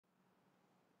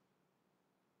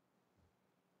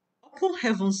Open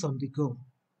Heavens on the Go.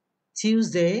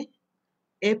 Tuesday,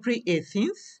 April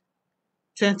 18th,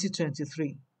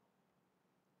 2023.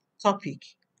 Topic: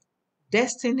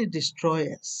 Destiny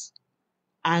Destroyers.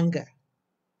 Anger.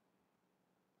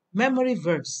 Memory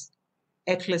verse: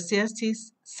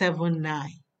 Ecclesiastes 7:9.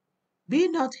 Be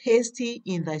not hasty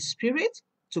in thy spirit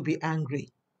to be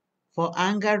angry, for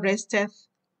anger resteth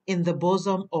in the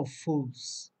bosom of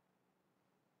fools.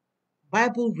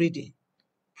 Bible reading: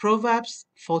 Proverbs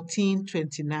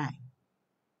 14:29.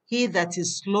 He that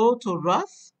is slow to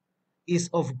wrath is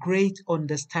of great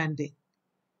understanding,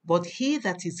 but he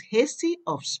that is hasty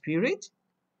of spirit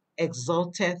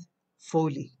exalteth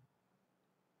folly.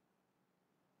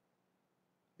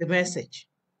 The message: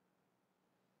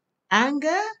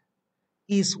 anger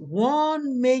is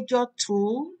one major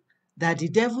tool that the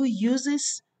devil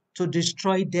uses to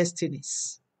destroy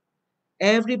destinies.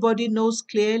 Everybody knows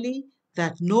clearly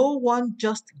that no one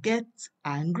just gets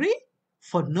angry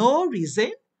for no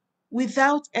reason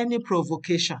without any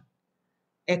provocation.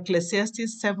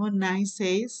 Ecclesiastes 7:9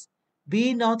 says,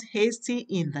 Be not hasty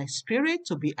in thy spirit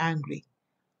to be angry,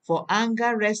 for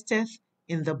anger resteth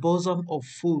in the bosom of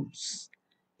fools.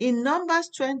 In Numbers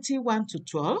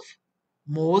 21-12,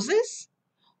 Moses,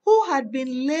 who had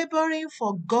been laboring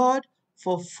for God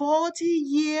for 40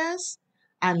 years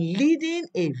and leading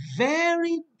a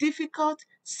very difficult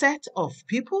set of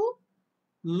people,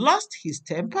 lost his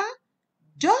temper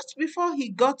just before he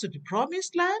got to the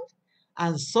promised land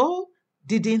and so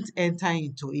didn't enter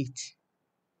into it.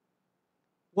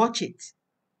 Watch it.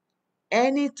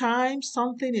 Anytime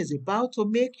something is about to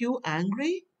make you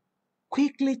angry,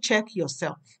 quickly check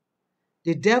yourself.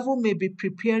 The devil may be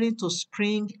preparing to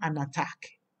spring an attack.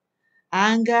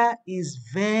 Anger is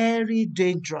very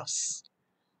dangerous.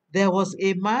 There was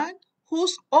a man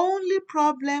whose only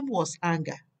problem was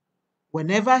anger.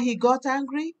 Whenever he got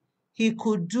angry, he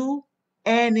could do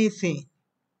anything.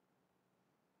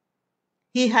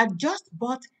 He had just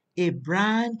bought a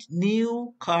brand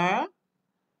new car,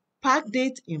 parked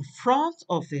it in front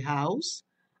of the house,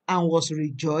 and was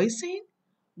rejoicing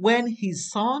when his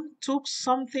son took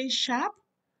something sharp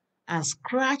and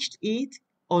scratched it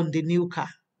on the new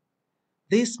car.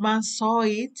 This man saw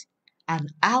it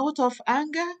and, out of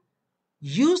anger,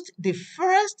 used the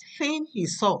first thing he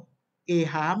saw, a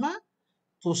hammer,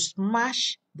 to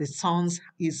smash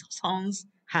his son's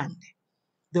hand.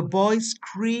 The boy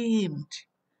screamed.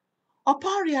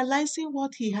 Upon realizing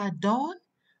what he had done,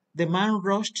 the man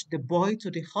rushed the boy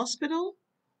to the hospital,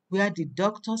 where the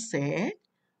doctor said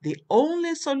the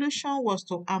only solution was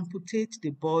to amputate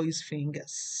the boy's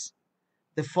fingers.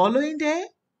 The following day,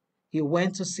 he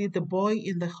went to see the boy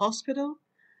in the hospital,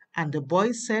 and the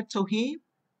boy said to him,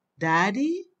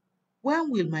 Daddy,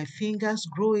 when will my fingers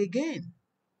grow again?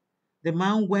 The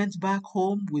man went back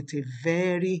home with a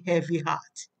very heavy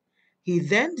heart. He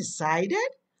then decided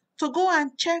to go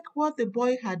and check what the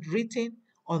boy had written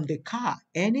on the car.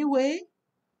 Anyway,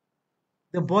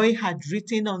 the boy had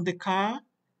written on the car,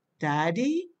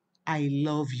 Daddy, I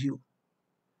love you.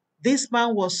 This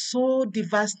man was so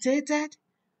devastated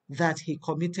that he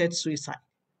committed suicide.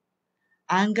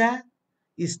 Anger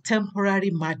is temporary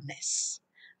madness.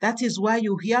 That is why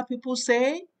you hear people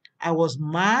say, I was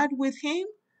mad with him,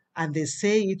 and they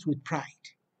say it with pride.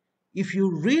 If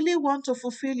you really want to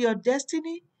fulfill your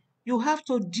destiny, you have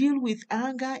to deal with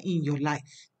anger in your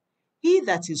life. He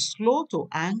that is slow to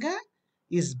anger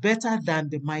is better than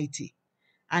the mighty,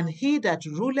 and he that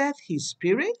ruleth his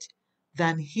spirit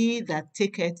than he that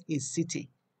taketh a city.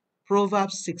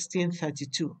 Proverbs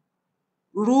 16:32.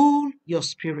 Rule your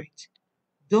spirit.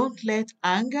 Don't let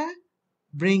anger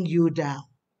bring you down.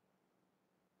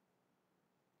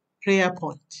 Prayer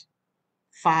point.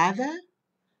 Father,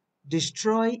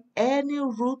 destroy any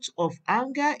root of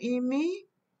anger in me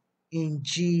in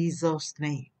Jesus'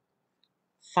 name.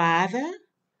 Father,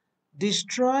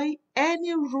 destroy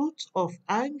any root of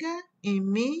anger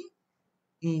in me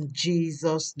in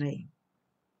Jesus' name.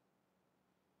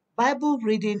 Bible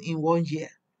reading in 1 year.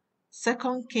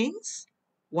 2 Kings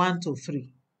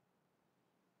 1-3.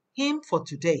 Hymn for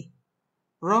today.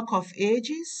 Rock of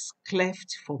Ages,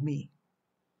 cleft for me.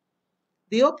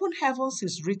 The Open Heavens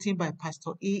is written by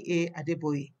Pastor E.A.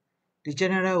 Adeboye, the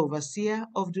General Overseer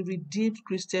of the Redeemed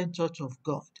Christian Church of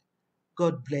God.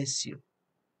 God bless you.